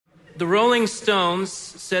The Rolling Stones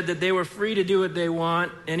said that they were free to do what they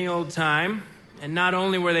want any old time. And not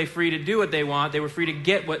only were they free to do what they want, they were free to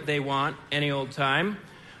get what they want any old time.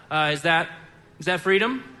 Is that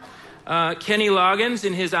freedom? Kenny Loggins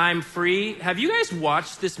in his I'm Free. Have you guys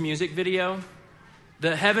watched this music video?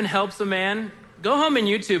 The Heaven Helps a Man? Go home and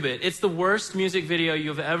YouTube it. It's the worst music video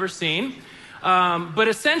you've ever seen. But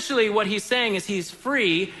essentially what he's saying is he's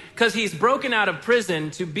free because he's broken out of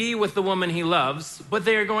prison to be with the woman he loves, but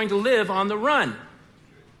they are going to live on the run.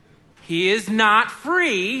 He is not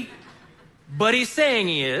free, but he's saying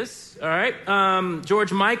he is. All right.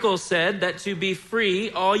 George Michael said that to be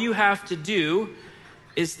free, all you have to do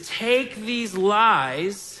is take these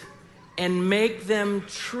lies and make them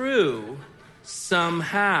true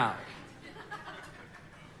somehow.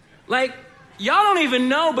 Like, y'all don't even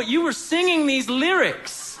know, but you were singing these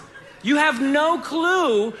lyrics. You have no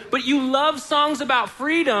clue, but you love songs about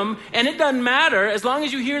freedom, and it doesn't matter. As long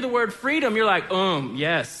as you hear the word freedom, you're like,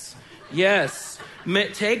 yes.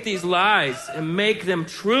 Take these lies and make them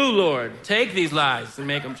true, Lord. Take these lies and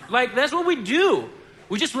make them true. Like, that's what we do.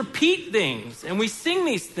 We just repeat things, and we sing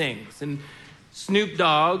these things. And Snoop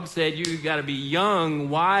Dogg said you got to be young,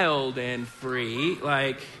 wild, and free.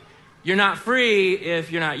 Like, you're not free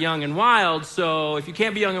if you're not young and wild. So if you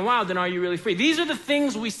can't be young and wild, then are you really free? These are the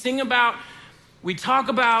things we sing about, we talk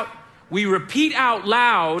about, we repeat out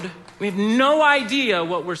loud. We have no idea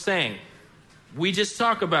what we're saying. We just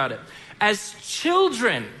talk about it. As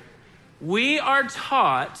children, we are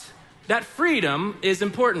taught that freedom is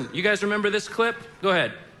important. You guys remember this clip? Go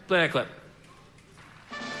ahead, play that clip.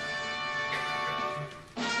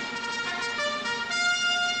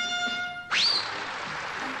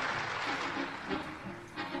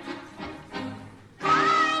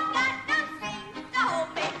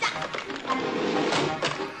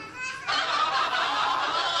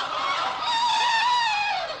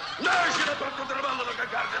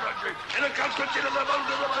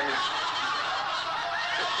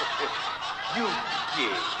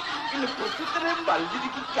 Il posso tremare di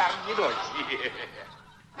picchiarmi oggi.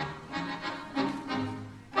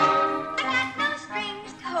 I got no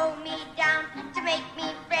strings to hold me down, to make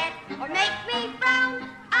me fret or make me frown.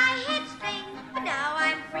 I hit strings, but now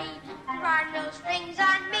I'm free. There are no strings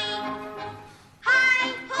on me.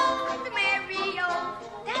 Hi ho, the merry-o,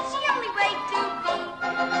 that's the only way to be.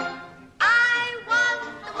 I want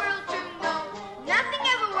the world to know nothing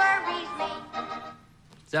ever worries me.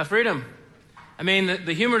 Is that freedom? I mean,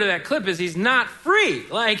 the humor to that clip is he's not free.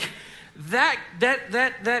 Like, that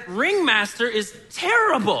ringmaster is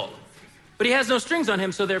terrible. But he has no strings on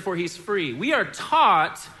him, so therefore he's free. We are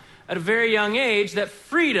taught at a very young age that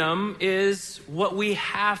freedom is what we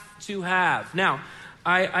have to have. Now,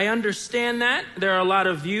 I understand that. There are a lot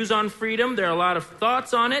of views on freedom. There are a lot of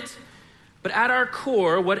thoughts on it. But at our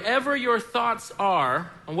core, whatever your thoughts are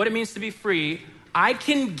on what it means to be free, I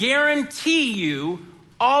can guarantee you,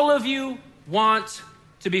 all of you want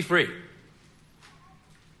to be free.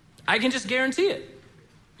 I can just guarantee it.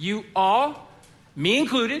 You all, me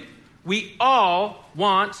included, we all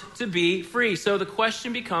want to be free. So the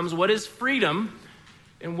question becomes, what is freedom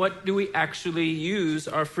and what do we actually use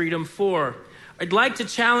our freedom for? I'd like to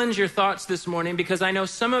challenge your thoughts this morning because I know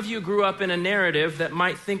some of you grew up in a narrative that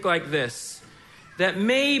might think like this, that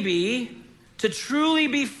maybe to truly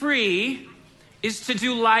be free is to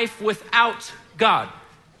do life without God.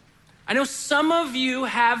 I know some of you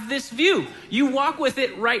have this view. You walk with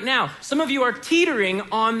it right now. Some of you are teetering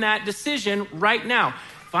on that decision right now.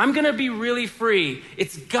 If I'm going to be really free,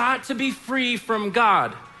 it's got to be free from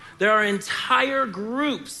God. There are entire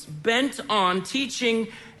groups bent on teaching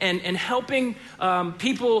and helping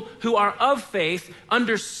people who are of faith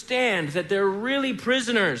understand that they're really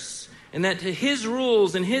prisoners and that to his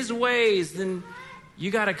rules and his ways, then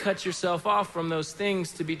you got to cut yourself off from those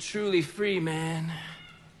things to be truly free, man.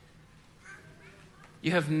 You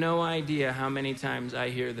have no idea how many times I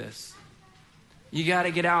hear this. You got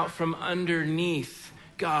to get out from underneath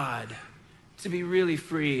God to be really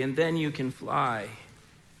free, and then you can fly.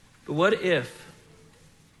 But what if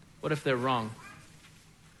they're wrong?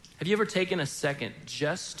 Have you ever taken a second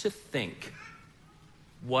just to think,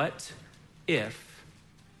 what if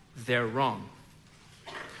they're wrong?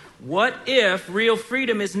 What if real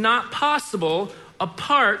freedom is not possible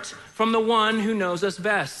apart from the one who knows us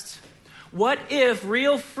best? What if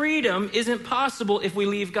real freedom isn't possible if we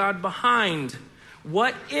leave God behind?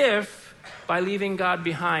 What if by leaving God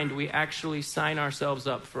behind, we actually sign ourselves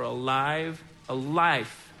up for a life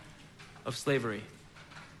of slavery?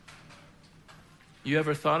 You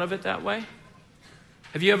ever thought of it that way?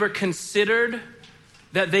 Have you ever considered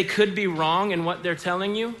that they could be wrong in what they're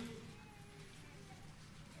telling you?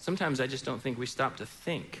 sometimes I just don't think we stop to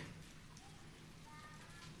think.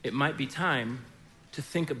 It might be time to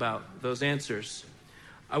think about those answers.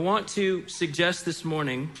 I want to suggest this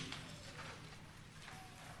morning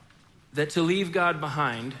that to leave God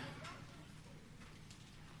behind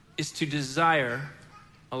is to desire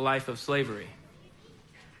a life of slavery.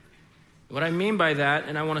 What I mean by that,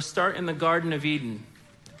 and I want to start in the Garden of Eden,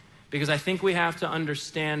 because I think we have to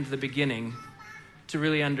understand the beginning to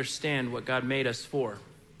really understand what God made us for.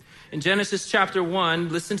 In Genesis chapter 1,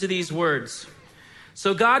 listen to these words.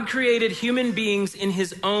 So God created human beings in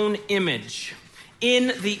his own image.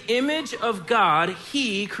 In the image of God,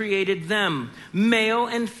 he created them. Male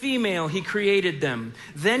and female, he created them.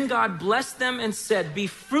 Then God blessed them and said, be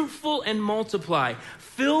fruitful and multiply.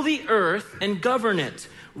 Fill the earth and govern it.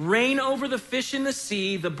 Reign over the fish in the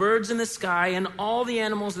sea, the birds in the sky, and all the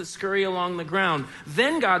animals that scurry along the ground.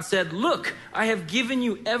 Then God said, look, I have given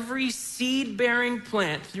you every seed-bearing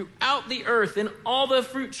plant throughout the earth and all the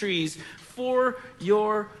fruit trees for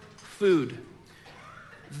your food.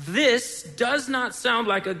 This does not sound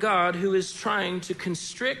like a God who is trying to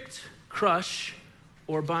constrict, crush,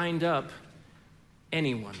 or bind up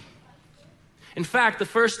anyone. In fact, the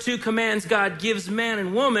first two commands God gives man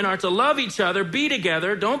and woman are to love each other, be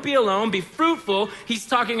together, don't be alone, be fruitful. He's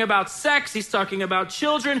talking about sex. He's talking about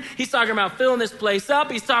children. He's talking about filling this place up.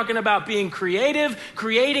 He's talking about being creative,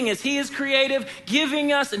 creating as he is creative,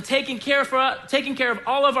 giving us and taking care of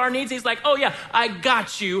all of our needs. He's like, oh yeah, I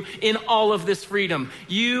got you in all of this freedom.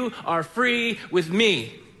 You are free with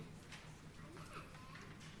me.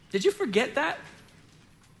 Did you forget that?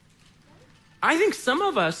 I think some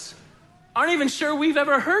of us aren't even sure we've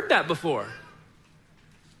ever heard that before.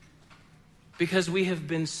 Because we have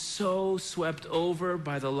been so swept over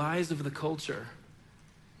by the lies of the culture.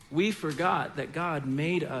 We forgot that God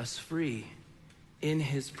made us free in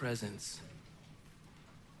his presence.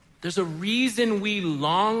 There's a reason we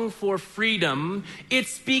long for freedom.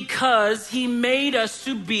 It's because he made us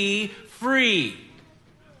to be free.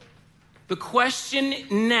 The question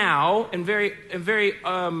now, and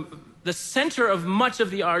the center of much of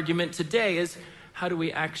the argument today is, how do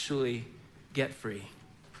we actually get free?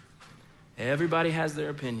 Everybody has their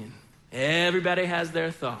opinion. Everybody has their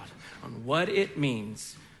thought on what it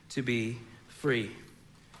means to be free.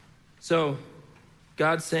 So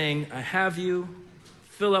God's saying, I have you,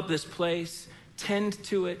 fill up this place, tend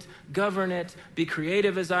to it, govern it, be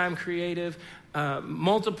creative as I am creative,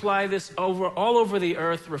 multiply this all over the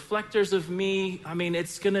earth, reflectors of me. I mean,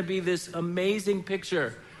 it's going to be this amazing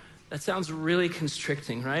picture. That sounds really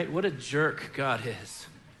constricting, right? What a jerk God is.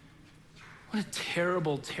 What a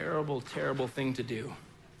terrible, terrible, terrible thing to do.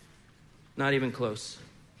 Not even close.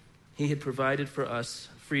 He had provided for us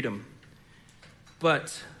freedom.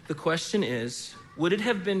 But the question is, would it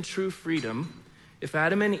have been true freedom if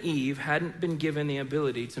Adam and Eve hadn't been given the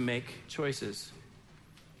ability to make choices?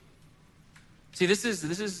 See, this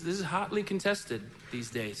is hotly contested these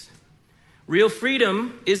days. Real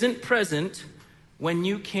freedom isn't present when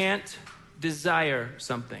you can't desire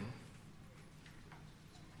something.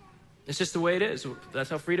 It's just the way it is.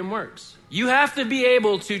 That's how freedom works. You have to be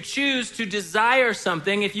able to choose to desire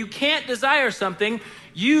something. If you can't desire something,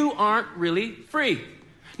 you aren't really free.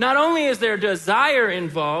 Not only is there desire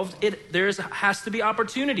involved, there has to be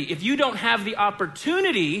opportunity. If you don't have the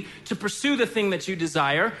opportunity to pursue the thing that you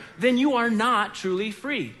desire, then you are not truly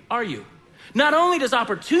free, are you? Not only does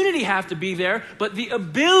opportunity have to be there, but the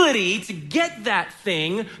ability to get that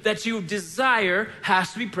thing that you desire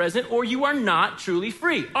has to be present, or you are not truly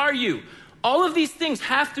free, are you? All of these things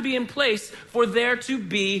have to be in place for there to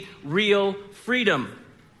be real freedom.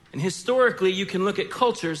 And historically, you can look at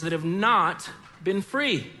cultures that have not been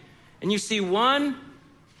free, and you see one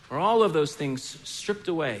or all of those things stripped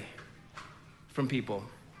away from people.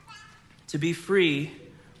 To be free,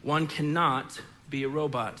 one cannot be a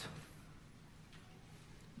robot.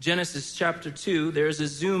 Genesis chapter 2, there's a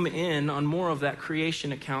zoom in on more of that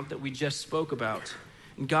creation account that we just spoke about.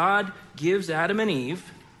 God gives Adam and Eve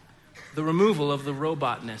the removal of the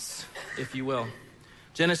robotness, if you will.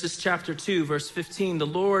 Genesis chapter 2, verse 15, the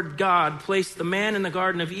Lord God placed the man in the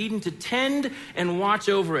Garden of Eden to tend and watch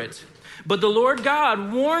over it. But the Lord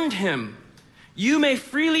God warned him, you may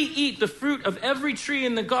freely eat the fruit of every tree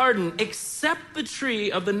in the garden, except the tree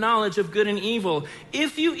of the knowledge of good and evil.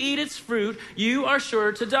 If you eat its fruit, you are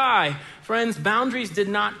sure to die. Friends, boundaries did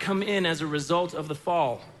not come in as a result of the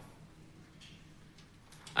fall.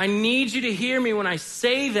 I need you to hear me when I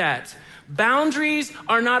say that. Boundaries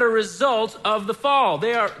are not a result of the fall.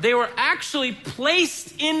 They were actually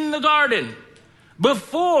placed in the garden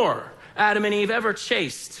before Adam and Eve ever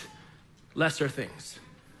chased lesser things.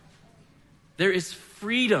 There is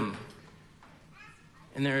freedom.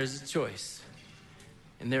 And there is a choice.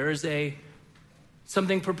 And there is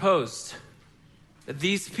something proposed. That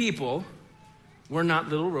these people were not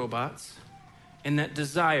little robots, and that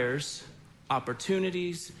desires,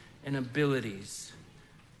 opportunities, and abilities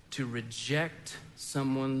to reject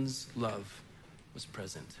someone's love was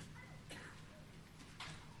present.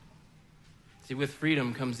 See, with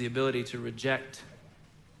freedom comes the ability to reject.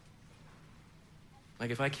 Like,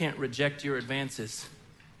 if I can't reject your advances,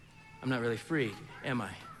 I'm not really free, am I?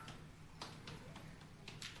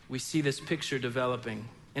 We see this picture developing,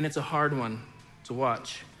 and it's a hard one to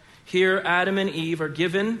watch. Here, Adam and Eve are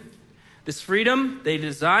given this freedom, they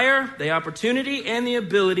desire, the opportunity, and the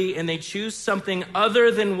ability, and they choose something other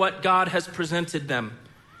than what God has presented them.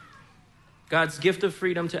 God's gift of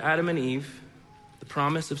freedom to Adam and Eve, the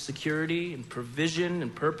promise of security and provision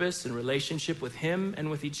and purpose and relationship with him and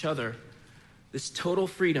with each other, this total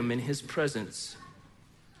freedom in his presence,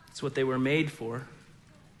 it's what they were made for.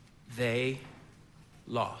 They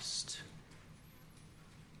lost.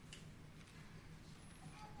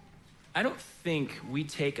 I don't think we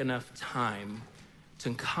take enough time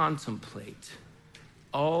to contemplate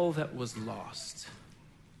all that was lost.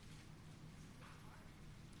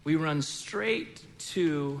 We run straight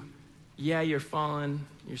to, yeah, you're fallen,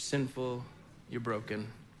 you're sinful, you're broken.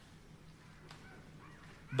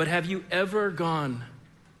 But have you ever gone,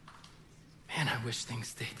 man, I wish things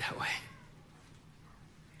stayed that way?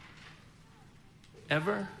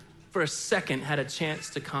 Ever? For a second had a chance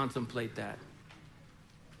to contemplate that?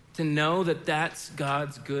 To know that that's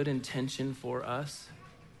God's good intention for us?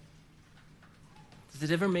 Does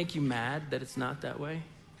it ever make you mad that it's not that way?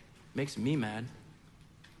 It makes me mad.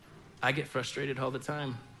 I get frustrated all the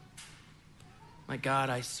time. My God,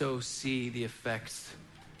 I so see the effects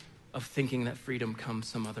of thinking that freedom comes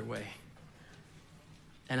some other way.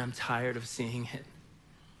 And I'm tired of seeing it.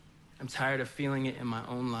 I'm tired of feeling it in my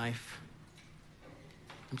own life.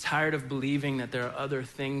 I'm tired of believing that there are other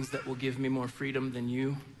things that will give me more freedom than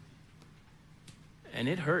you. And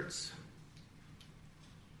it hurts.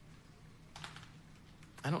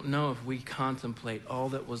 I don't know if we contemplate all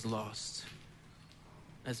that was lost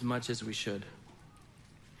as much as we should.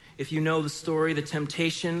 If you know the story, the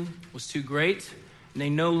temptation was too great, and they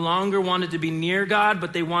no longer wanted to be near God,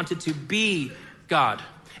 but they wanted to be God.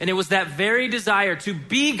 And it was that very desire to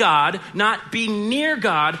be God, not be near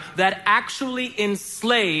God, that actually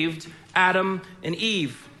enslaved Adam and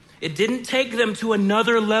Eve. It didn't take them to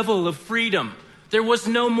another level of freedom. There was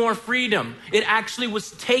no more freedom. It actually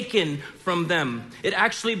was taken from them. It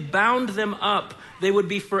actually bound them up. They would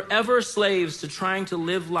be forever slaves to trying to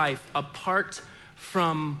live life apart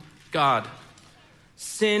from God.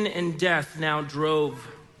 Sin and death now drove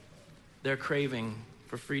their craving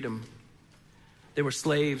for freedom. They were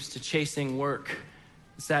slaves to chasing work,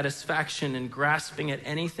 satisfaction, and grasping at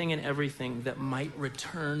anything and everything that might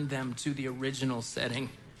return them to the original setting.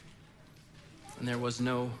 And there was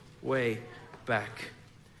no way back.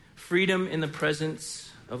 Freedom in the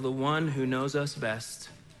presence of the one who knows us best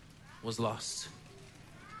was lost.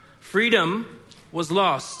 Freedom was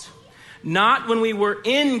lost, not when we were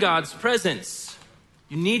in God's presence.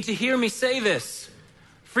 You need to hear me say this.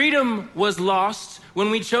 Freedom was lost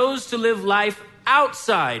when we chose to live life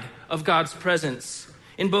outside of God's presence.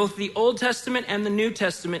 In both the Old Testament and the New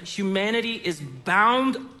Testament, humanity is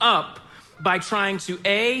bound up by trying to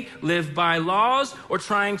A, live by laws, or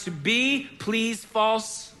trying to B, please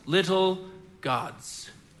false little gods.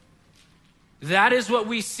 That is what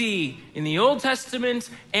we see in the Old Testament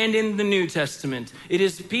and in the New Testament. It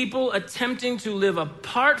is people attempting to live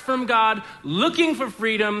apart from God, looking for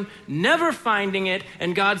freedom, never finding it,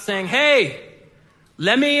 and God saying, hey,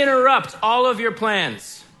 let me interrupt all of your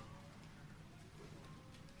plans.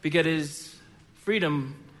 Because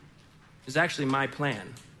freedom is actually my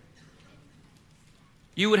plan.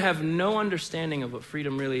 You would have no understanding of what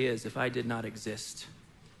freedom really is if I did not exist.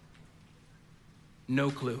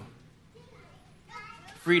 No clue.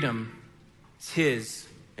 Freedom is his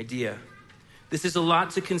idea. This is a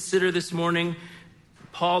lot to consider this morning.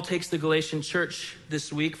 Paul takes the Galatian church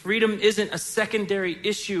this week. Freedom isn't a secondary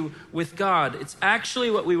issue with God. It's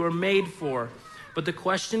actually what we were made for. But the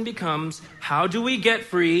question becomes, how do we get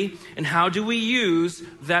free and how do we use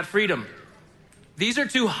that freedom? These are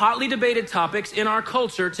two hotly debated topics in our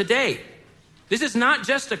culture today. This is not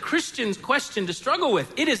just a Christian's question to struggle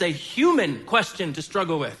with. It is a human question to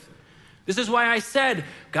struggle with. This is why I said,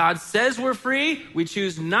 God says we're free. We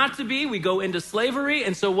choose not to be. We go into slavery.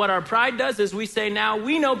 And so what our pride does is we say, now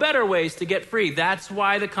we know better ways to get free. That's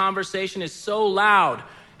why the conversation is so loud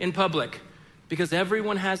in public, because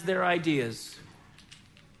everyone has their ideas.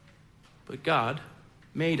 But God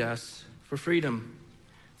made us for freedom.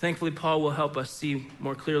 Thankfully, Paul will help us see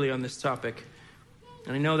more clearly on this topic.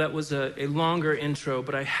 And I know that was a longer intro,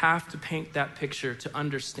 but I have to paint that picture to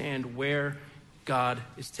understand where God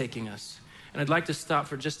is taking us. And I'd like to stop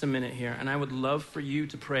for just a minute here, and I would love for you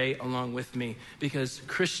to pray along with me, because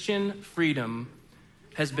Christian freedom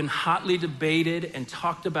has been hotly debated and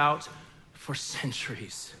talked about for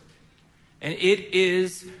centuries. And it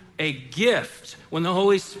is a gift when the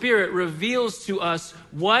Holy Spirit reveals to us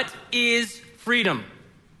what is freedom.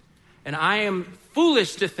 And I am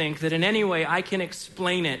foolish to think that in any way I can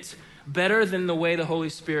explain it better than the way the Holy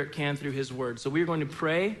Spirit can through his word. So we're going to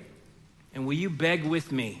pray, and will you beg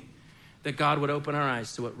with me that God would open our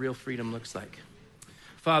eyes to what real freedom looks like.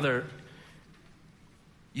 Father,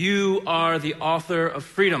 you are the author of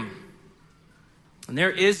freedom. And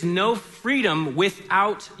there is no freedom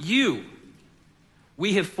without you.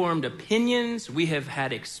 We have formed opinions, we have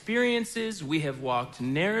had experiences, we have walked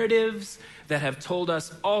narratives that have told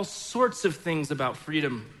us all sorts of things about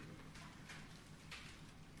freedom.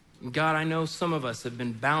 And God, I know some of us have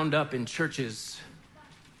been bound up in churches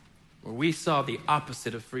where we saw the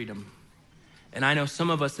opposite of freedom. And I know some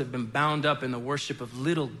of us have been bound up in the worship of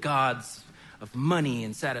little gods of money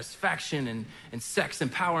and satisfaction and sex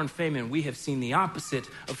and power and fame, and we have seen the opposite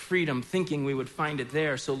of freedom, thinking we would find it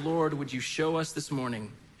there. So Lord, would you show us this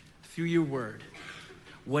morning through your word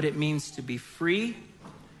what it means to be free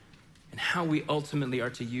and how we ultimately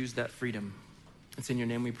are to use that freedom. It's in your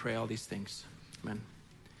name we pray all these things. Amen.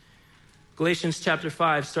 Galatians chapter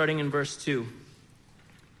 5, starting in verse 2.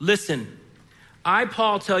 Listen, I,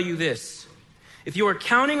 Paul, tell you this. If you are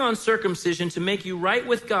counting on circumcision to make you right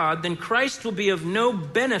with God, then Christ will be of no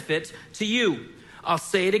benefit to you. I'll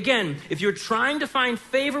say it again. If you're trying to find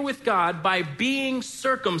favor with God by being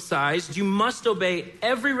circumcised, you must obey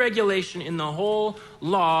every regulation in the whole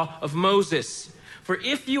law of Moses. For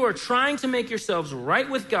if you are trying to make yourselves right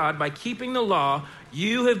with God by keeping the law,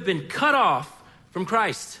 you have been cut off from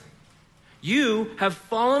Christ. You have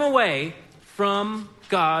fallen away from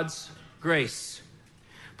God's grace.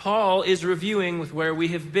 Paul is reviewing with where we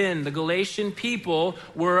have been. The Galatian people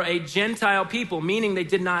were a Gentile people, meaning they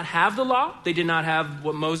did not have the law. They did not have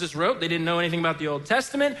what Moses wrote. They didn't know anything about the Old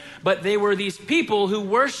Testament, but they were these people who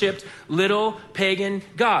worshiped little pagan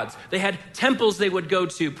gods. They had temples they would go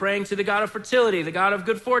to, praying to the God of fertility, the God of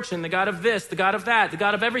good fortune, the God of this, the God of that, the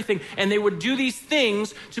God of everything. And they would do these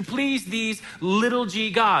things to please these little g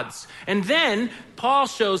gods. And then Paul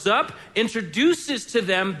shows up, introduces to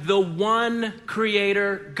them the one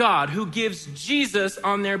creator God who gives Jesus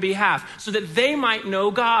on their behalf so that they might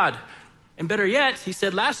know God. And better yet, he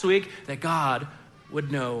said last week that God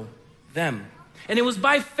would know them. And it was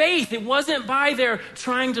by faith. It wasn't by their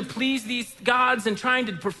trying to please these gods and trying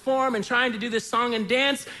to perform and trying to do this song and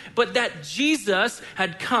dance, but that Jesus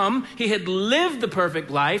had come. He had lived the perfect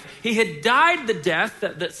life. He had died the death,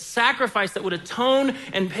 the sacrifice that would atone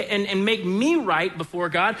and make me right before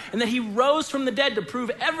God, and that he rose from the dead to prove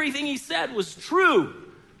everything he said was true.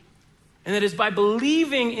 And that is by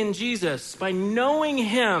believing in Jesus, by knowing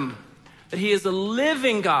him, that he is a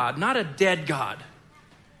living God, not a dead God,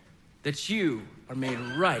 that you are made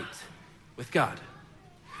right with God.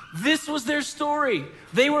 This was their story.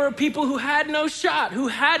 They were a people who had no shot, who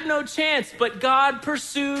had no chance, but God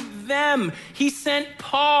pursued them. He sent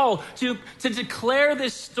Paul to declare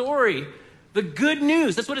this story. The good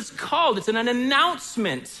news, that's what it's called. It's an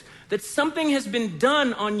announcement that something has been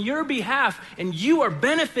done on your behalf and you are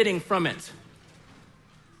benefiting from it.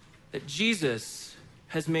 That Jesus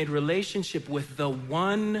has made relationship with the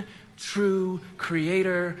one true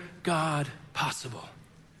creator God possible.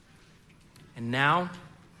 And now,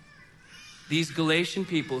 these Galatian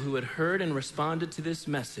people who had heard and responded to this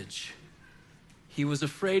message, he was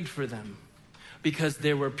afraid for them because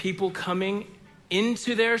there were people coming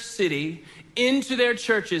into their city, into their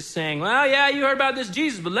churches saying, well, yeah, you heard about this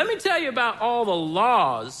Jesus, but let me tell you about all the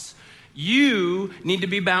laws you need to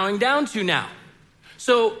be bowing down to now.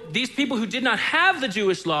 So these people who did not have the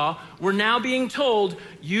Jewish law were now being told,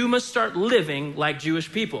 you must start living like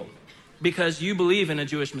Jewish people because you believe in a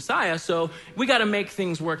Jewish Messiah. So we got to make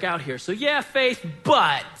things work out here. So yeah, faith,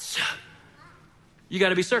 but you got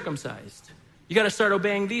to be circumcised. You got to start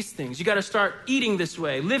obeying these things. You got to start eating this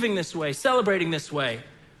way, living this way, celebrating this way.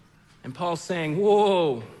 And Paul's saying,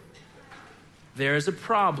 whoa, there is a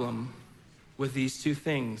problem with these two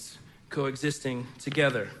things coexisting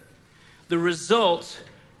together. The result,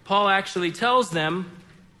 Paul actually tells them,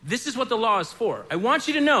 this is what the law is for. I want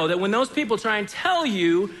you to know that when those people try and tell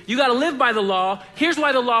you, you got to live by the law, here's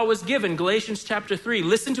why the law was given. Galatians chapter 3,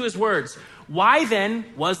 listen to his words. Why then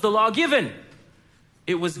was the law given?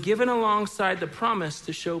 It was given alongside the promise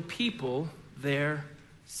to show people their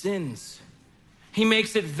sins. He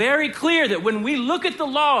makes it very clear that when we look at the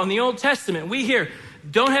law in the Old Testament, we hear,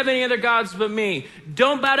 don't have any other gods but me.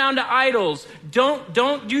 Don't bow down to idols.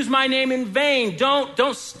 Don't use my name in vain.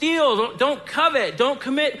 Don't steal. Don't covet. Don't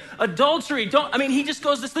commit adultery. He just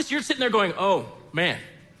goes this list. You're sitting there going, oh, man.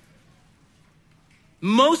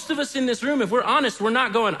 Most of us in this room, if we're honest, we're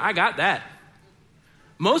not going, I got that.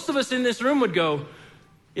 Most of us in this room would go,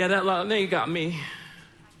 yeah, that law, you got me.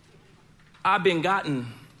 I've been gotten.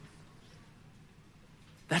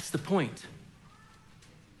 That's the point.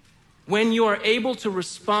 When you are able to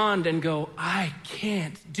respond and go, I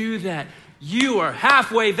can't do that, you are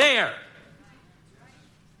halfway there.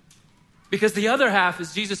 Because the other half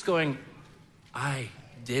is Jesus going, I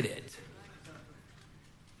did it.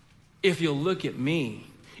 If you'll look at me,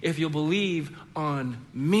 if you'll believe on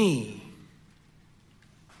me,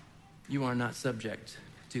 you are not subject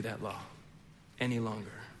to that law any longer.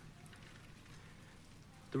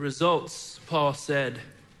 The results, Paul said,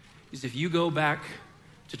 is if you go back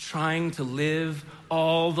to trying to live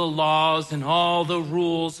all the laws and all the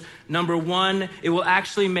rules, number one, it will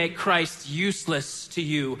actually make Christ useless to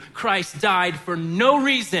you. Christ died for no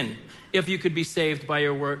reason if you could be saved by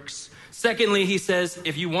your works. Secondly, he says,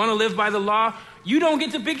 if you want to live by the law, you don't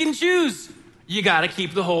get to pick and choose. You got to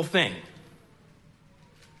keep the whole thing.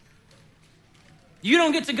 You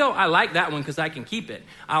don't get to go, I like that one because I can keep it.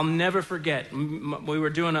 I'll never forget. We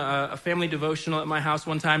were doing a family devotional at my house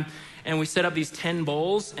one time, and we set up these 10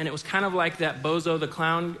 bowls, and it was kind of like that Bozo the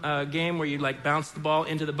Clown game where you like bounce the ball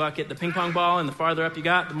into the bucket, the ping pong ball, and the farther up you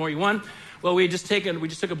got, the more you won. Well, we just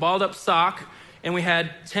took a balled up sock, and we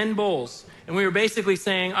had 10 bowls. And we were basically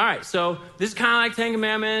saying, all right, so this is kind of like 10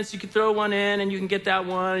 Commandments. You can throw one in, and you can get that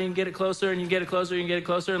one, and you can get it closer, and you can get it closer, and you can get it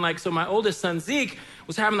closer. And so my oldest son, Zeke,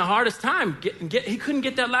 was having the hardest time. He couldn't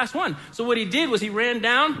get that last one. So what he did was he ran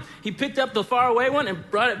down, he picked up the far away one and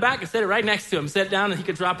brought it back and set it right next to him. Set it down, and he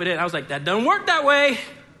could drop it in. I was like, that doesn't work that way.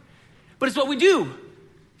 But it's what we do.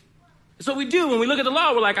 It's what we do. When we look at the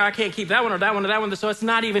law, we're like, I can't keep that one or that one or that one, so it's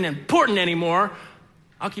not even important anymore.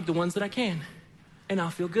 I'll keep the ones that I can. And I'll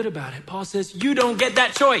feel good about it. Paul says, you don't get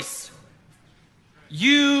that choice.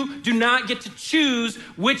 You do not get to choose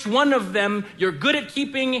which one of them you're good at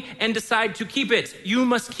keeping and decide to keep it. You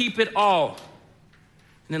must keep it all.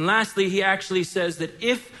 And then lastly, he actually says that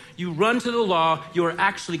if you run to the law, you are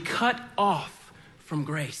actually cut off from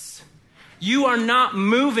grace. You are not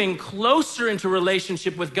moving closer into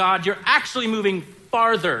relationship with God. You're actually moving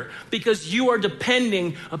farther because you are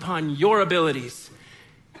depending upon your abilities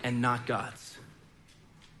and not God's.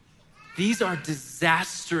 These are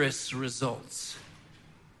disastrous results.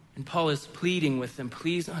 And Paul is pleading with them,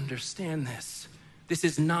 please understand this. This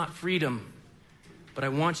is not freedom, but I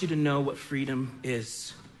want you to know what freedom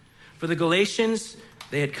is. For the Galatians,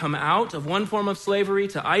 they had come out of one form of slavery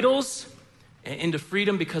to idols and into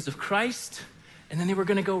freedom because of Christ. And then they were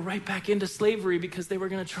going to go right back into slavery because they were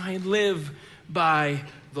going to try and live by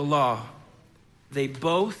the law. They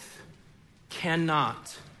both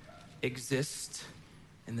cannot exist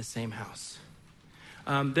in the same house.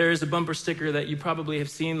 There is a bumper sticker that you probably have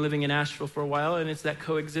seen living in Asheville for a while, and it's that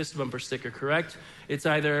coexist bumper sticker, correct? It's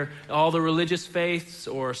either all the religious faiths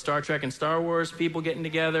or Star Trek and Star Wars people getting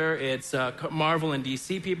together. It's Marvel and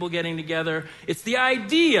DC people getting together. It's the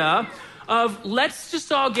idea of let's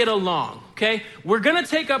just all get along, okay? We're going to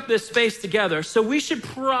take up this space together, so we should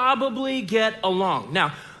probably get along.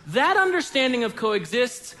 Now, that understanding of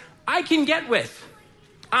coexist, I can get with.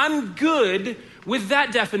 I'm good with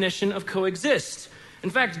that definition of coexist. In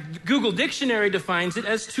fact, Google Dictionary defines it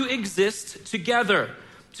as to exist together,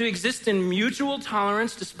 to exist in mutual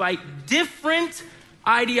tolerance despite different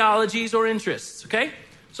ideologies or interests, okay?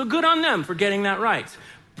 So good on them for getting that right.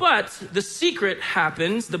 But the secret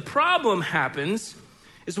happens, the problem happens,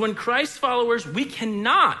 is when Christ followers, we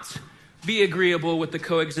cannot be agreeable with the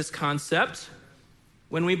coexist concept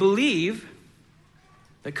when we believe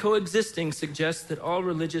that coexisting suggests that all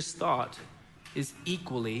religious thought is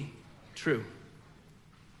equally true.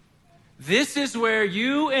 This is where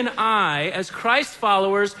you and I, as Christ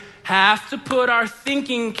followers, have to put our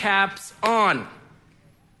thinking caps on.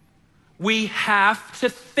 We have to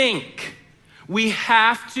think. We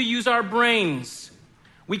have to use our brains.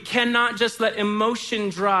 We cannot just let emotion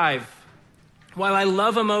drive. While I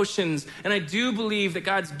love emotions, and I do believe that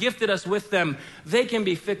God's gifted us with them, they can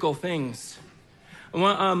be fickle things.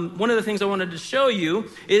 One of the things I wanted to show you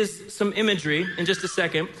is some imagery in just a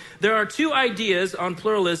second. There are two ideas on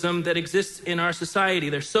pluralism that exist in our society.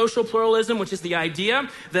 There's social pluralism, which is the idea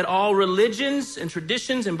that all religions and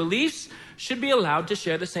traditions and beliefs should be allowed to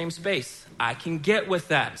share the same space. I can get with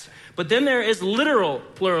that. But then there is literal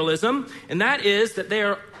pluralism, and that is that they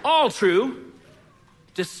are all true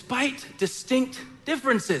despite distinct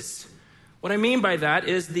differences. What I mean by that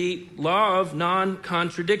is the law of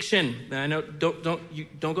non-contradiction. Now, I know,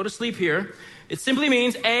 don't go to sleep here. It simply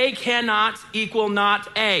means A cannot equal not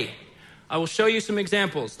A. I will show you some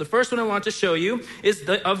examples. The first one I want to show you is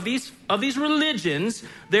of these religions,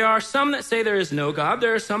 there are some that say there is no God.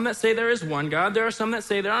 There are some that say there is one God. There are some that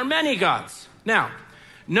say there are many gods. Now,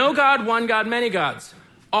 no God, one God, many gods.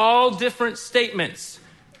 All different statements.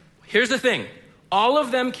 Here's the thing. All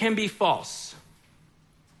of them can be false,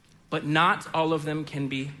 but not all of them can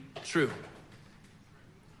be true.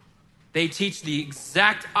 They teach the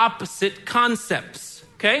exact opposite concepts,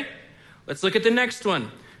 okay? Let's look at the next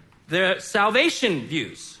one. The salvation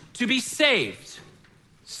views, to be saved.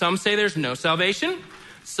 Some say there's no salvation.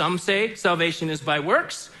 Some say salvation is by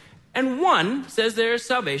works. And one says there is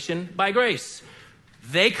salvation by grace.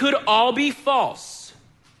 They could all be false,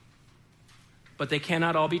 but they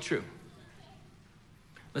cannot all be true.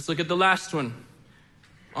 Let's look at the last one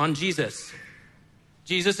on Jesus.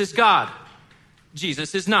 Jesus is God.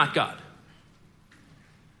 Jesus is not God.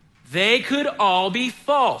 They could all be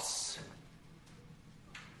false.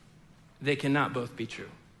 They cannot both be true.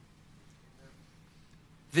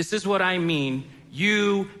 This is what I mean.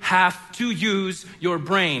 You have to use your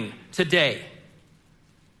brain today.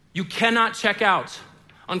 You cannot check out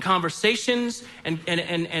on conversations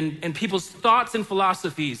and people's thoughts and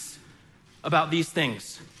philosophies about these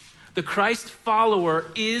things. The Christ follower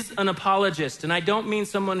is an apologist, and I don't mean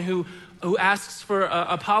someone who asks for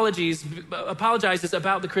apologizes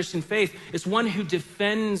about the Christian faith. It's one who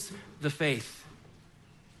defends the faith.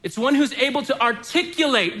 It's one who's able to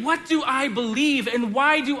articulate, what do I believe and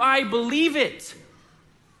why do I believe it?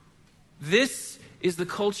 This is the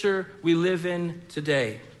culture we live in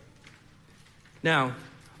today. Now,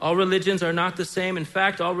 all religions are not the same. In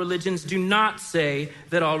fact, all religions do not say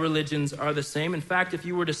that all religions are the same. In fact, if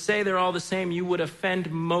you were to say they're all the same, you would offend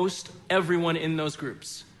most everyone in those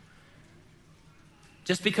groups.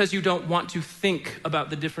 Just because you don't want to think about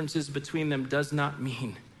the differences between them does not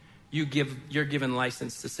mean you're given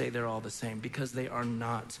license to say they're all the same, because they are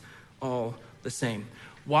not all the same.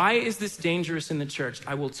 Why is this dangerous in the church?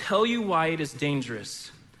 I will tell you why it is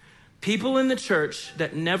dangerous. People in the church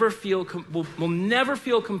that will never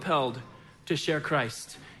feel compelled to share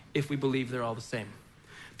Christ if we believe they're all the same.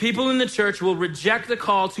 People in the church will reject the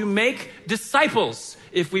call to make disciples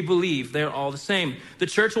if we believe they're all the same. The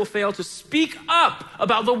church will fail to speak up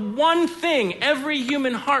about the one thing every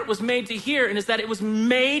human heart was made to hear, and is that it was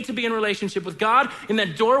made to be in relationship with God, and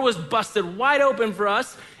that door was busted wide open for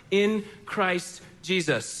us in Christ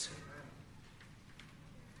Jesus.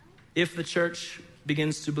 If the church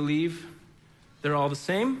begins to believe they're all the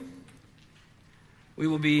same, we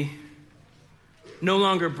will be no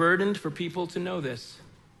longer burdened for people to know this.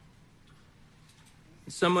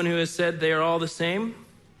 Someone who has said they are all the same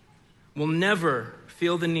will never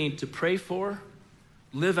feel the need to pray for,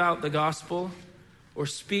 live out the gospel, or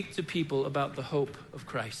speak to people about the hope of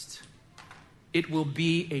Christ. It will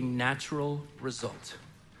be a natural result.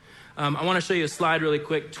 I want to show you a slide really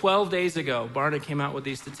quick. 12 days ago, Barna came out with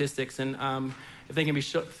these statistics, and if they can be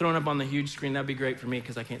thrown up on the huge screen, that'd be great for me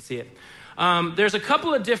because I can't see it. There's a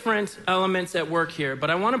couple of different elements at work here, but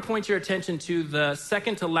I want to point your attention to the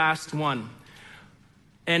second to last one.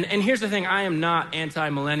 And here's the thing, I am not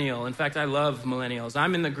anti-millennial. In fact, I love millennials.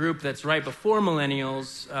 I'm in the group that's right before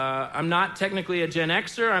millennials. I'm not technically a Gen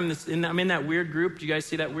Xer. I'm in that weird group. Do you guys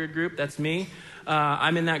see that weird group? That's me.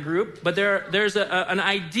 I'm in that group. But there's an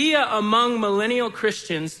idea among millennial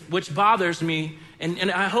Christians which bothers me, and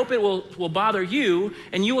I hope it will bother you,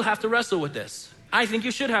 and you will have to wrestle with this. I think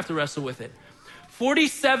you should have to wrestle with it.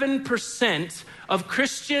 47% of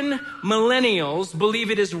Christian millennials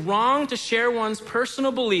believe it is wrong to share one's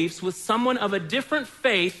personal beliefs with someone of a different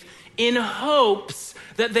faith in hopes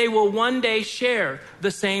that they will one day share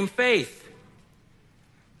the same faith.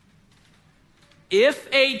 If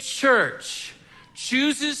a church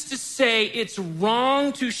chooses to say it's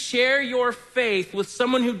wrong to share your faith with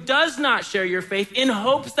someone who does not share your faith in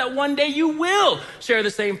hopes that one day you will share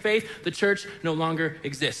the same faith, the church no longer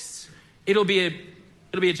exists. It'll be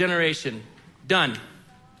a generation. Done.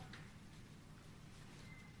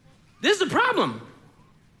 This is a problem.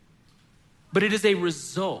 But it is a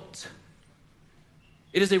result.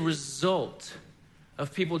 It is a result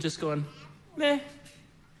of people just going, meh.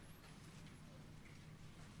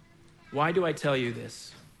 Why do I tell you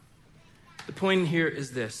this? The point here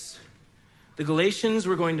is this. The Galatians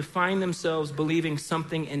were going to find themselves believing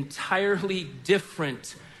something entirely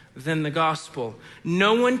different than the gospel.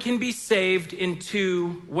 No one can be saved in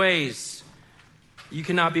two ways. You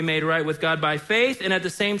cannot be made right with God by faith and at the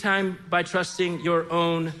same time by trusting your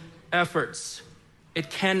own efforts. It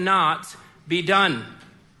cannot be done.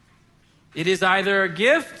 It is either a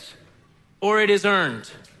gift or it is earned.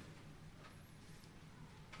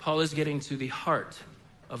 Paul is getting to the heart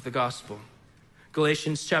of the gospel.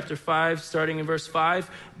 Galatians chapter 5, starting in verse 5.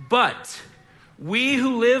 But we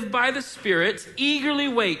who live by the Spirit eagerly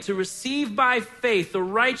wait to receive by faith the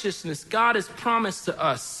righteousness God has promised to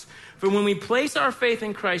us. For when we place our faith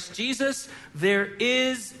in Christ Jesus, there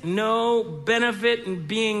is no benefit in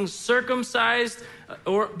being circumcised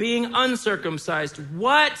or being uncircumcised.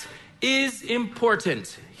 What is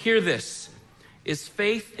important, hear this, is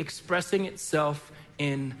faith expressing itself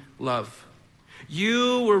in love.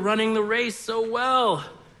 You were running the race so well.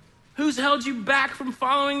 Who's held you back from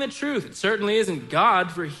following the truth? It certainly isn't God,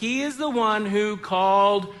 for he is the one who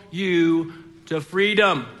called you to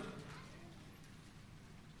freedom.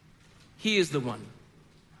 He is the one,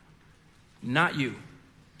 not you,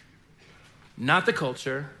 not the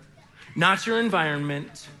culture, not your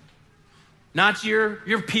environment, not your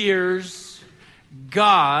peers.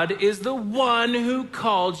 God is the one who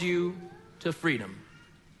called you to freedom.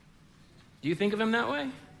 Do you think of him that way?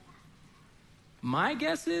 My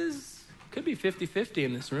guess is, could be 50-50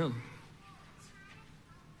 in this room.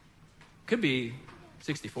 Could be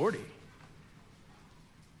 60-40.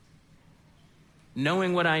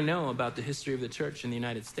 Knowing what I know about the history of the church in the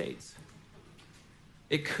United States,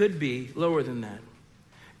 it could be lower than that.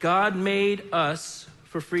 God made us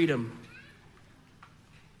for freedom.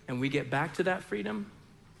 And we get back to that freedom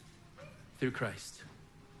through Christ.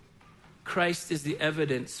 Christ is the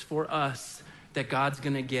evidence for us that God's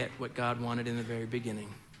going to get what God wanted in the very beginning.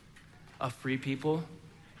 A free people,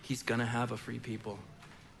 he's going to have a free people.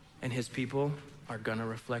 And his people are going to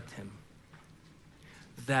reflect him.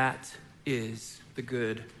 That is the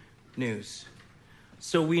good news.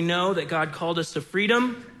 So we know that God called us to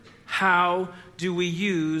freedom. How do we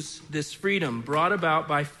use this freedom brought about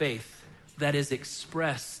by faith that is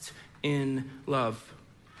expressed in love?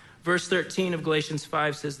 Verse 13 of Galatians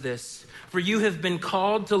 5 says this: "For you have been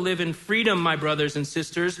called to live in freedom, my brothers and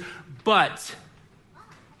sisters, but,"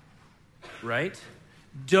 right?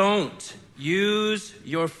 "Don't use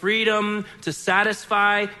your freedom to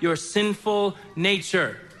satisfy your sinful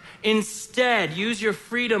nature. Instead, use your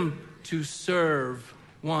freedom to serve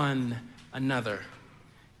one another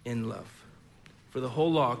in love." For the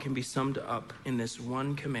whole law can be summed up in this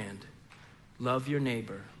one command: love your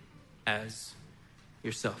neighbor as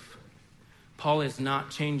yourself. Paul is not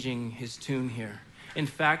changing his tune here. In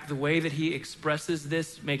fact, the way that he expresses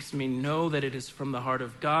this makes me know that it is from the heart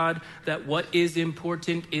of God, that what is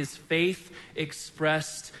important is faith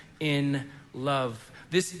expressed in love.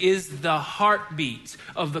 This is the heartbeat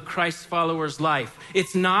of the Christ follower's life.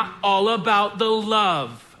 It's not all about the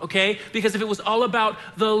love, okay? Because if it was all about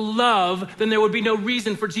the love, then there would be no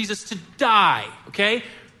reason for Jesus to die, okay?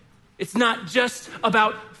 It's not just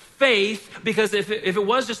about faith, because if it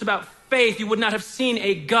was just about faith, you would not have seen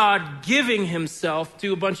a God giving himself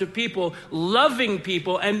to a bunch of people, loving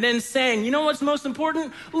people, and then saying, you know what's most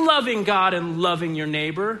important? Loving God and loving your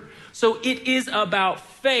neighbor. So it is about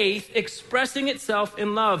faith expressing itself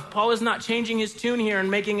in love. Paul is not changing his tune here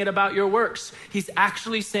and making it about your works. He's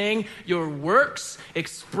actually saying your works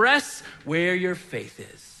express where your faith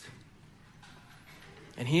is.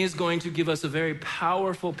 And he is going to give us a very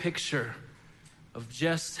powerful picture of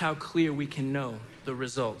just how clear we can know the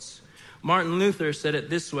results. Martin Luther said it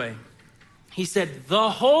this way. He said, "The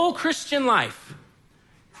whole Christian life,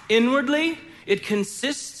 inwardly, it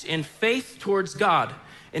consists in faith towards God,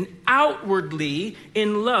 and outwardly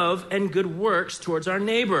in love and good works towards our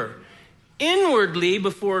neighbor. Inwardly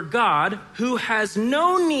before God, who has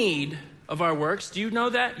no need of our works." Do you know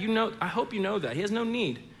that? I hope you know that. He has no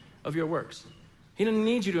need of your works. He didn't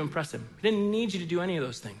need you to impress him. He didn't need you to do any of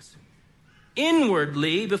those things.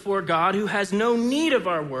 Inwardly before God, who has no need of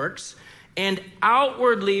our works, and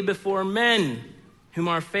outwardly before men, whom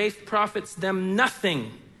our faith profits them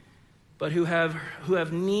nothing, but who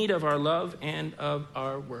have need of our love and of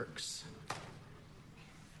our works.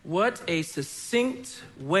 What a succinct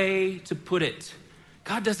way to put it.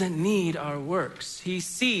 God doesn't need our works. He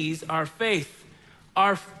sees our faith.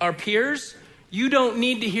 Our peers, you don't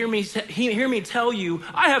need to hear me tell you,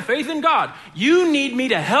 I have faith in God. You need me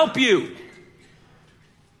to help you.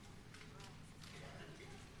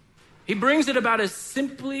 He brings it about as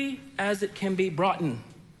simply as it can be brought in.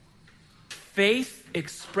 Faith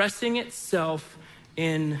expressing itself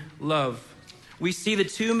in love. We see the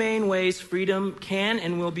two main ways freedom can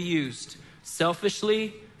and will be used: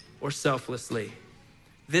 selfishly or selflessly.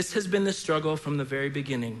 This has been the struggle from the very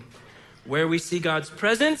beginning. Where we see God's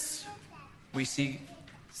presence, we see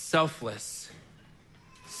selfless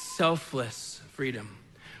freedom.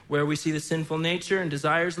 Where we see the sinful nature and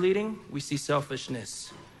desires leading, we see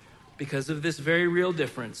selfishness. Because of this very real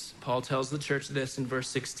difference, Paul tells the church this in verse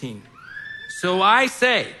 16. So I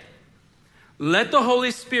say, let the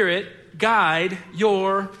Holy Spirit guide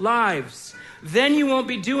your lives. Then you won't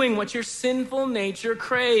be doing what your sinful nature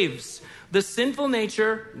craves. The sinful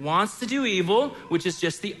nature wants to do evil, which is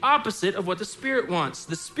just the opposite of what the Spirit wants.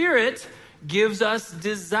 The Spirit gives us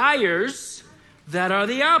desires that are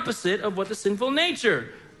the opposite of what the sinful nature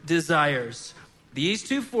desires. These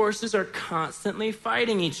two forces are constantly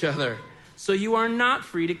fighting each other, so you are not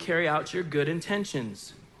free to carry out your good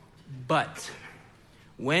intentions. But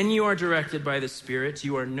when you are directed by the Spirit,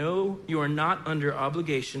 you are not under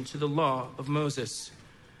obligation to the law of Moses.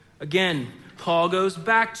 Again, Paul goes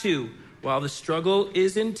back to, while the struggle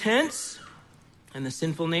is intense, and the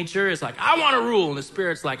sinful nature is like, I want to rule, and the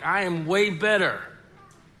Spirit's like, I am way better.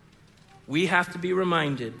 We have to be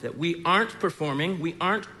reminded that we aren't performing, we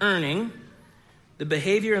aren't earning. The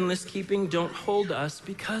behavior and list keeping don't hold us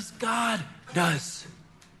because God does.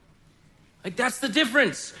 Like, that's the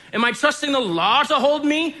difference. Am I trusting the law to hold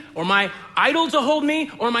me, or my idol to hold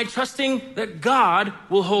me, or am I trusting that God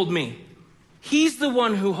will hold me? He's the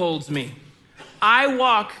one who holds me. I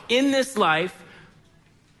walk in this life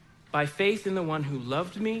by faith in the one who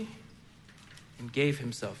loved me and gave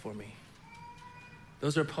himself for me.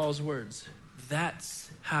 Those are Paul's words. That's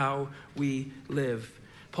how we live.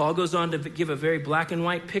 Paul goes on to give a very black and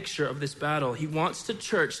white picture of this battle. He wants the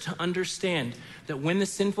church to understand that when the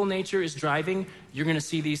sinful nature is driving, you're going to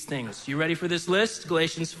see these things. You ready for this list?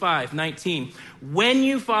 Galatians 5:19. When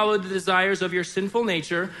you follow the desires of your sinful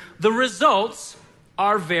nature, the results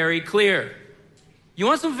are very clear. You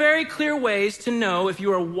want some very clear ways to know if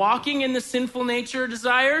you are walking in the sinful nature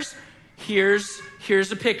desires? Here's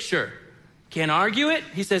a picture. Can't argue it.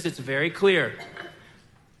 He says it's very clear.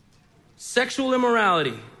 Sexual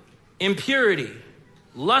immorality, impurity,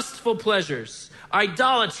 lustful pleasures,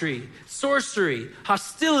 idolatry, sorcery,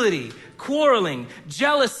 hostility, quarreling,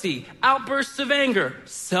 jealousy, outbursts of anger,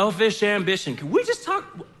 selfish ambition. Can we just talk?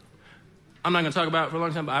 I'm not going to talk about it for a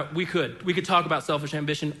long time, but we could. We could talk about selfish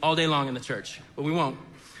ambition all day long in the church, but we won't.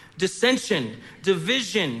 Dissension,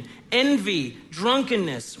 division, envy,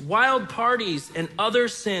 drunkenness, wild parties, and other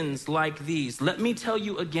sins like these. Let me tell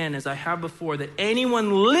you again, as I have before, that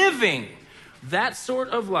anyone living that sort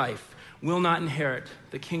of life will not inherit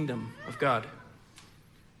the kingdom of God.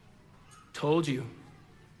 Told you.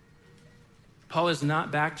 Paul is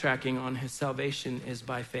not backtracking on his salvation is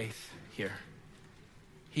by faith here.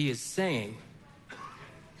 He is saying,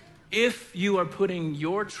 if you are putting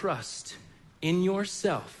your trust in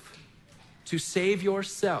yourself to save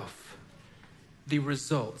yourself, the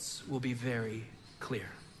results will be very clear.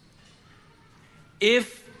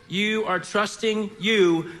 If you are trusting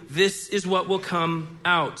you, this is what will come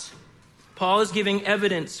out. Paul is giving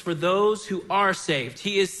evidence for those who are saved.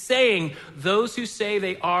 He is saying those who say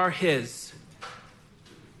they are his,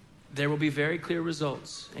 there will be very clear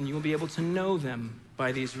results, and you will be able to know them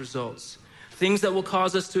by these results. Things that will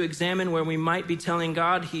cause us to examine where we might be telling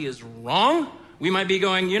God he is wrong. We might be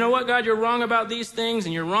going, you know what, God, you're wrong about these things,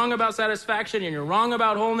 and you're wrong about satisfaction, and you're wrong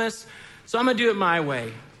about wholeness, so I'm going to do it my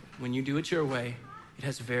way. When you do it your way, it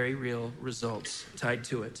has very real results tied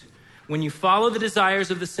to it. When you follow the desires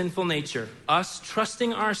of the sinful nature, us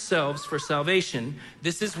trusting ourselves for salvation,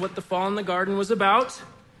 this is what the fall in the garden was about.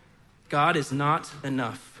 God is not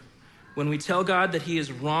enough. When we tell God that he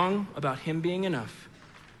is wrong about him being enough,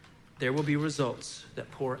 there will be results that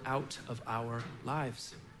pour out of our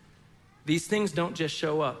lives. These things don't just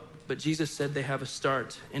show up, but Jesus said they have a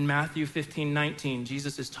start. In Matthew 15:19,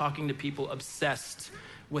 Jesus is talking to people obsessed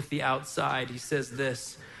with the outside. He says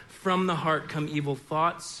this, from the heart come evil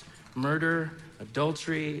thoughts, murder,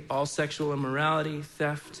 adultery, all sexual immorality,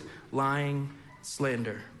 theft, lying,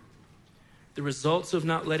 slander. The results of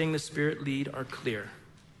not letting the Spirit lead are clear.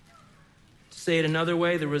 To say it another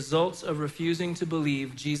way, the results of refusing to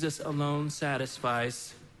believe Jesus alone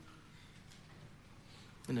satisfies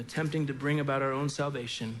and attempting to bring about our own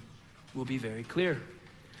salvation will be very clear.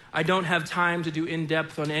 I don't have time to do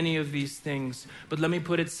in-depth on any of these things, but let me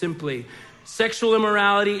put it simply. Sexual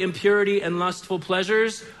immorality, impurity, and lustful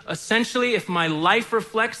pleasures, essentially, if my life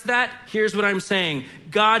reflects that, here's what I'm saying.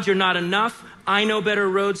 God, you're not enough. I know better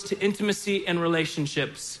roads to intimacy and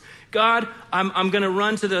relationships. God, I'm going to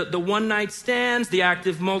run to the one-night stands, the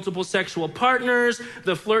active multiple sexual partners,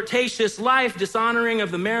 the flirtatious life, dishonoring of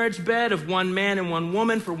the marriage bed of one man and one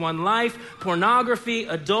woman for one life, pornography,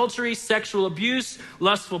 adultery, sexual abuse,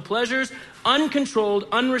 lustful pleasures, uncontrolled,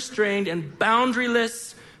 unrestrained, and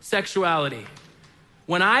boundaryless sexuality.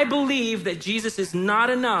 When I believe that Jesus is not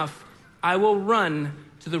enough, I will run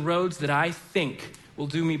to the roads that I think will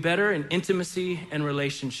do me better in intimacy and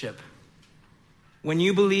relationship. When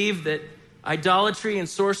you believe that idolatry and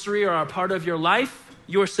sorcery are a part of your life,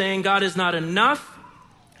 you're saying God is not enough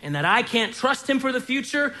and that I can't trust him for the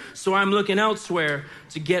future, so I'm looking elsewhere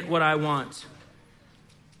to get what I want.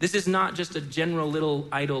 This is not just a general little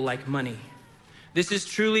idol like money. This is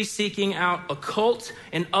truly seeking out occult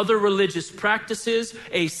and other religious practices.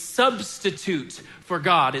 A substitute for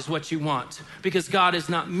God is what you want, because God is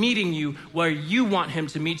not meeting you where you want him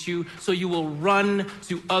to meet you, so you will run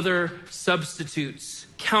to other substitutes,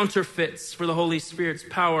 counterfeits for the Holy Spirit's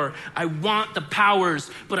power. I want the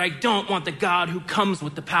powers, but I don't want the God who comes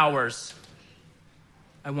with the powers.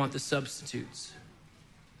 I want the substitutes.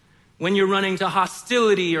 When you're running to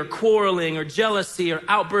hostility or quarreling or jealousy or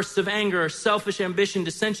outbursts of anger or selfish ambition,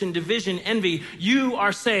 dissension, division, envy, you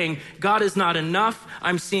are saying, God is not enough.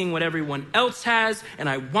 I'm seeing what everyone else has, and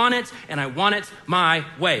I want it my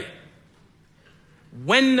way.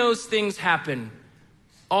 When those things happen,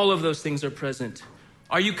 all of those things are present.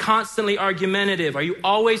 Are you constantly argumentative? Are you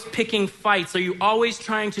always picking fights? Are you always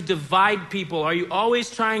trying to divide people? Are you always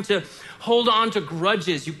trying to hold on to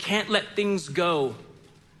grudges? You can't let things go.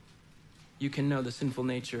 You can know the sinful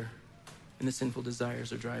nature and the sinful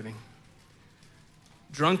desires are driving.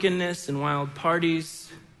 Drunkenness and wild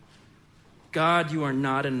parties. God, you are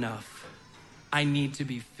not enough. I need to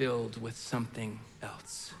be filled with something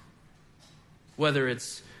else. Whether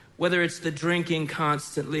it's the drinking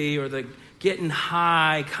constantly or the getting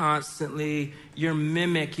high constantly, you're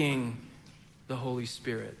mimicking the Holy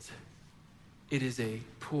Spirit. It is a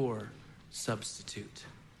poor substitute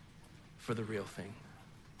for the real thing.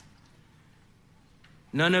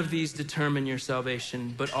 None of these determine your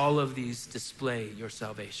salvation, but all of these display your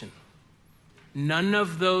salvation. None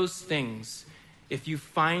of those things, if you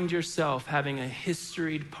find yourself having a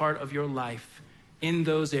historied part of your life in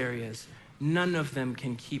those areas, none of them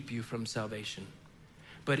can keep you from salvation.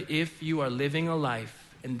 But if you are living a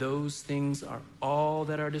life and those things are all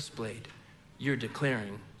that are displayed, you're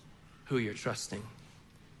declaring who you're trusting.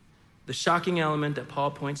 The shocking element that Paul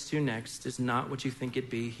points to next is not what you think it'd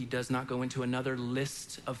be. He does not go into another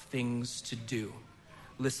list of things to do.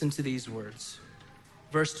 Listen to these words.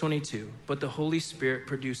 Verse 22, but the Holy Spirit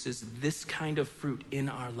produces this kind of fruit in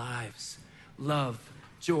our lives: love,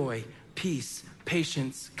 joy, peace,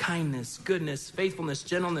 patience, kindness, goodness, faithfulness,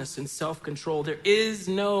 gentleness, and self-control. There is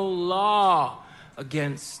no law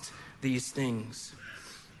against these things.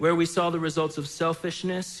 Where we saw the results of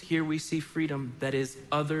selfishness, here we see freedom that is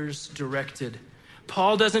others directed.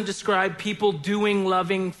 Paul doesn't describe people doing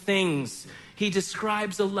loving things. He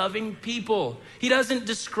describes a loving people. He doesn't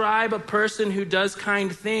describe a person who does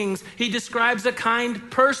kind things. He describes a kind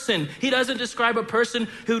person. He doesn't describe a person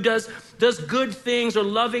who does good things or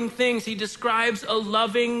loving things. He describes a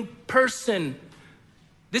loving person.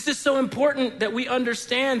 This is so important that we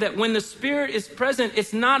understand that when the Spirit is present,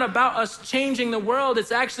 it's not about us changing the world.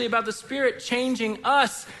 It's actually about the Spirit changing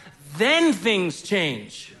us. Then things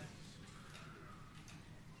change.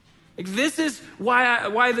 This is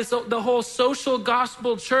why the whole social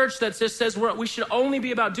gospel church that just says we should only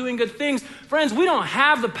be about doing good things. Friends, we don't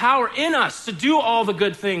have the power in us to do all the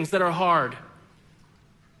good things that are hard.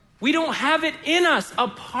 We don't have it in us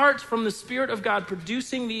apart from the Spirit of God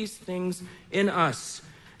producing these things in us.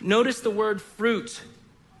 Notice the word fruit.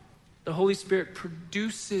 The Holy Spirit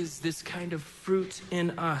produces this kind of fruit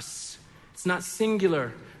in us. It's not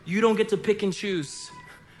singular. You don't get to pick and choose.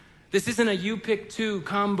 This isn't a you pick two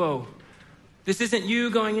combo. This isn't you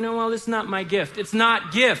going, this is not my gift. It's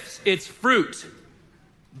not gifts, it's fruit.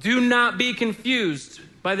 Do not be confused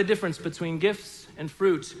by the difference between gifts and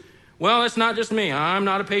fruit. Well, it's not just me. I'm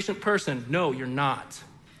not a patient person. No, you're not.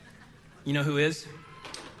 You know who is?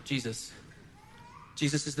 Jesus.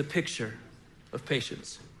 Jesus is the picture of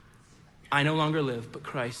patience. I no longer live, but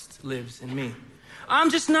Christ lives in me. I'm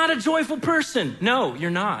just not a joyful person. No, you're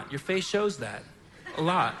not. Your face shows that a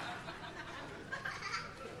lot.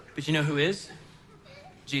 But you know who is?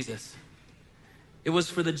 Jesus. It was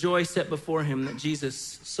for the joy set before him that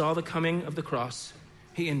Jesus saw the coming of the cross.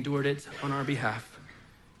 He endured it on our behalf.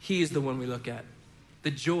 He is the one we look at.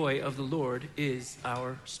 The joy of the Lord is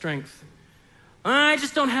our strength. I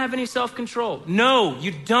just don't have any self-control. No,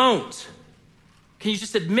 you don't. Can you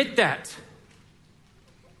just admit that?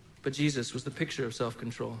 But Jesus was the picture of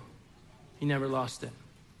self-control. He never lost it.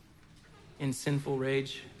 In sinful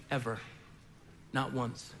rage, ever. Not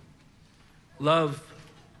once. Love,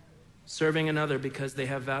 serving another because they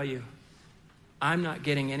have value. I'm not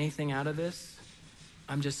getting anything out of this.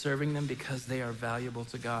 I'm just serving them because they are valuable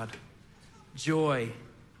to God. Joy,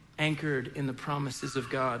 anchored in the promises of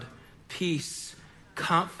God. Peace,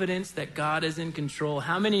 confidence that God is in control.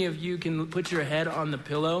 How many of you can put your head on the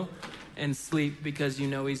pillow and sleep because you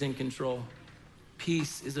know he's in control?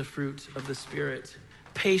 Peace is a fruit of the Spirit.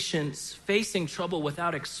 Patience, facing trouble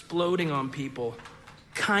without exploding on people.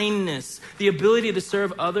 Kindness, the ability to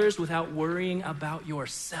serve others without worrying about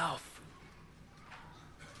yourself.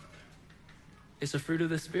 It's a fruit of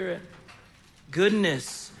the Spirit.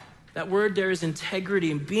 Goodness, that word there is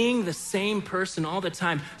integrity and being the same person all the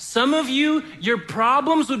time. Some of you, your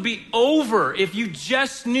problems would be over if you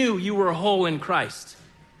just knew you were whole in Christ.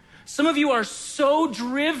 Some of you are so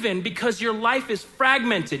driven because your life is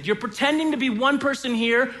fragmented. You're pretending to be one person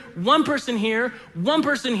here, one person here, one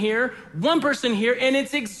person here, one person here, and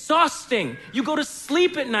it's exhausting. You go to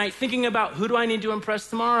sleep at night thinking about, who do I need to impress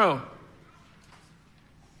tomorrow?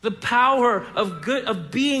 The power of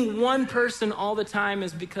being one person all the time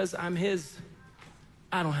is because I'm his.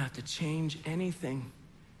 I don't have to change anything.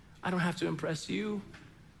 I don't have to impress you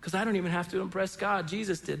because I don't even have to impress God.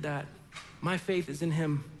 Jesus did that. My faith is in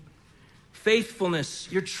him.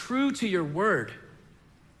 Faithfulness, you're true to your word.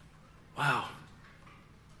 Wow.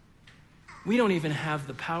 We don't even have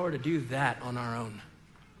the power to do that on our own.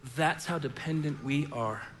 That's how dependent we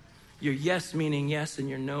are. Your yes meaning yes and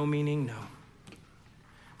your no meaning no.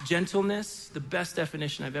 Gentleness, the best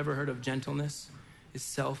definition I've ever heard of gentleness is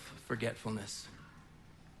self-forgetfulness.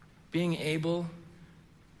 Being able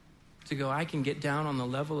to go, I can get down on the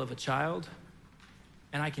level of a child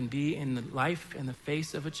and I can be in the life and the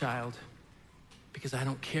face of a child because I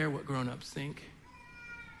don't care what grown-ups think.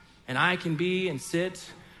 And I can be and sit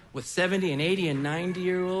with 70 and 80 and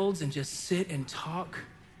 90-year-olds and just sit and talk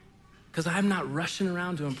because I'm not rushing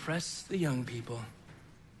around to impress the young people.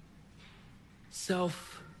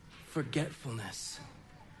 Self-forgetfulness.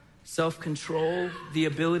 Self-control, the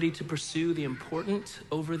ability to pursue the important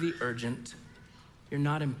over the urgent. You're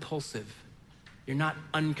not impulsive. You're not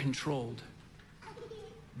uncontrolled.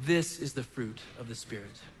 This is the fruit of the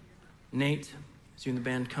Spirit. Nate, as you and the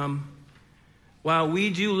band come, while we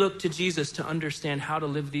do look to Jesus to understand how to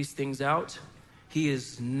live these things out, he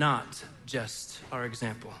is not just our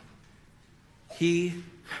example. He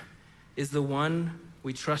is the one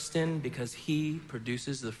we trust in because he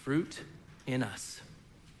produces the fruit in us.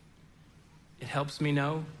 It helps me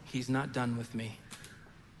know he's not done with me.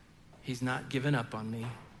 He's not given up on me.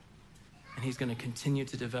 And he's going to continue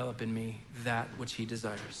to develop in me that which he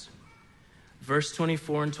desires. Verse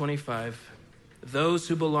 24 and 25, those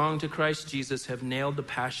who belong to Christ Jesus have nailed the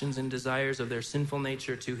passions and desires of their sinful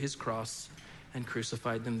nature to his cross and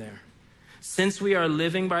crucified them there. Since we are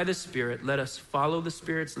living by the Spirit, let us follow the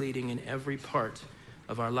Spirit's leading in every part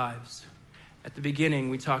of our lives. At the beginning,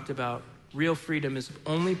 we talked about real freedom is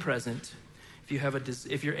only present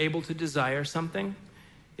if you're able to desire something,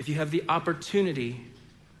 if you have the opportunity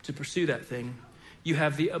to pursue that thing, you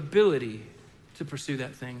have the ability to pursue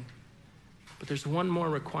that thing. But there's one more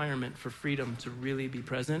requirement for freedom to really be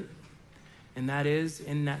present, and that is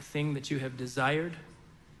in that thing that you have desired,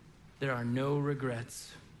 there are no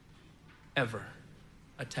regrets ever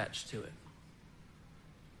attached to it.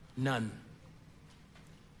 None.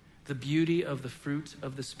 The beauty of the fruit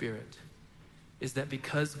of the Spirit is that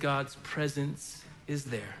because God's presence is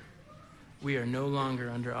there, we are no longer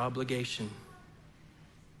under obligation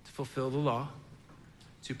to fulfill the law,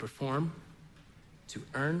 to perform, to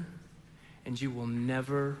earn, and you will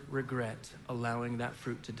never regret allowing that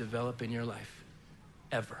fruit to develop in your life,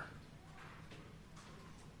 ever.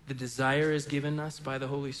 The desire is given us by the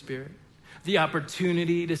Holy Spirit. The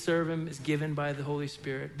opportunity to serve him is given by the Holy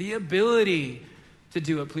Spirit. The ability to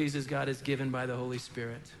do what pleases God is given by the Holy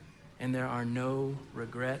Spirit. And there are no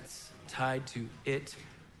regrets tied to it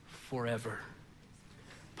forever.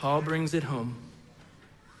 Paul brings it home,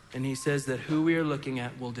 and he says that who we are looking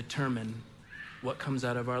at will determine what comes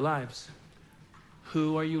out of our lives.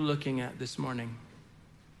 Who are you looking at this morning?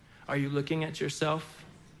 Are you looking at yourself?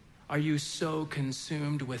 Are you so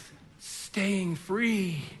consumed with staying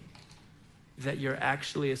free that you're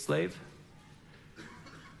actually a slave?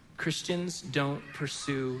 Christians don't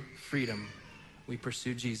pursue freedom. We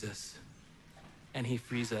pursue Jesus, and he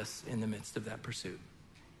frees us in the midst of that pursuit.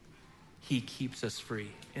 He keeps us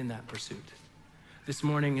free in that pursuit. This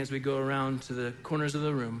morning, as we go around to the corners of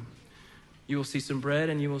the room, you will see some bread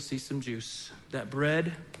and you will see some juice. That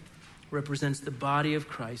bread represents the body of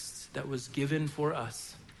Christ that was given for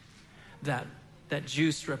us. That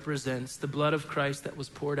juice represents the blood of Christ that was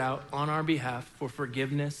poured out on our behalf for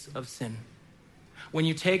forgiveness of sin. When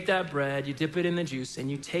you take that bread, you dip it in the juice,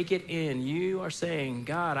 and you take it in, you are saying,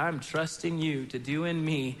 God, I'm trusting you to do in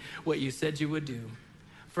me what you said you would do.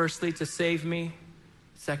 Firstly, to save me.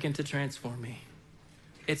 Second, to transform me.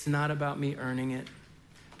 It's not about me earning it,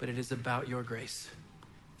 but it is about your grace.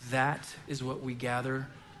 That is what we gather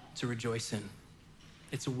to rejoice in.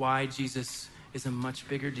 It's why Jesus is a much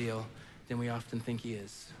bigger deal than we often think he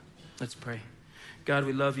is. Let's pray. God,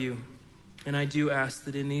 we love you. And I do ask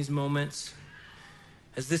that in these moments,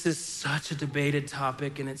 as this is such a debated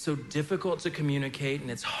topic and it's so difficult to communicate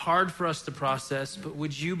and it's hard for us to process, but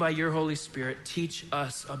would you, by your Holy Spirit, teach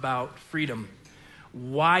us about freedom,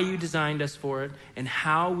 why you designed us for it, and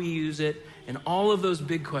how we use it, and all of those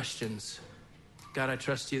big questions. God, I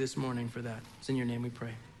trust you this morning for that. It's in your name we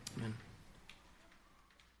pray. Amen.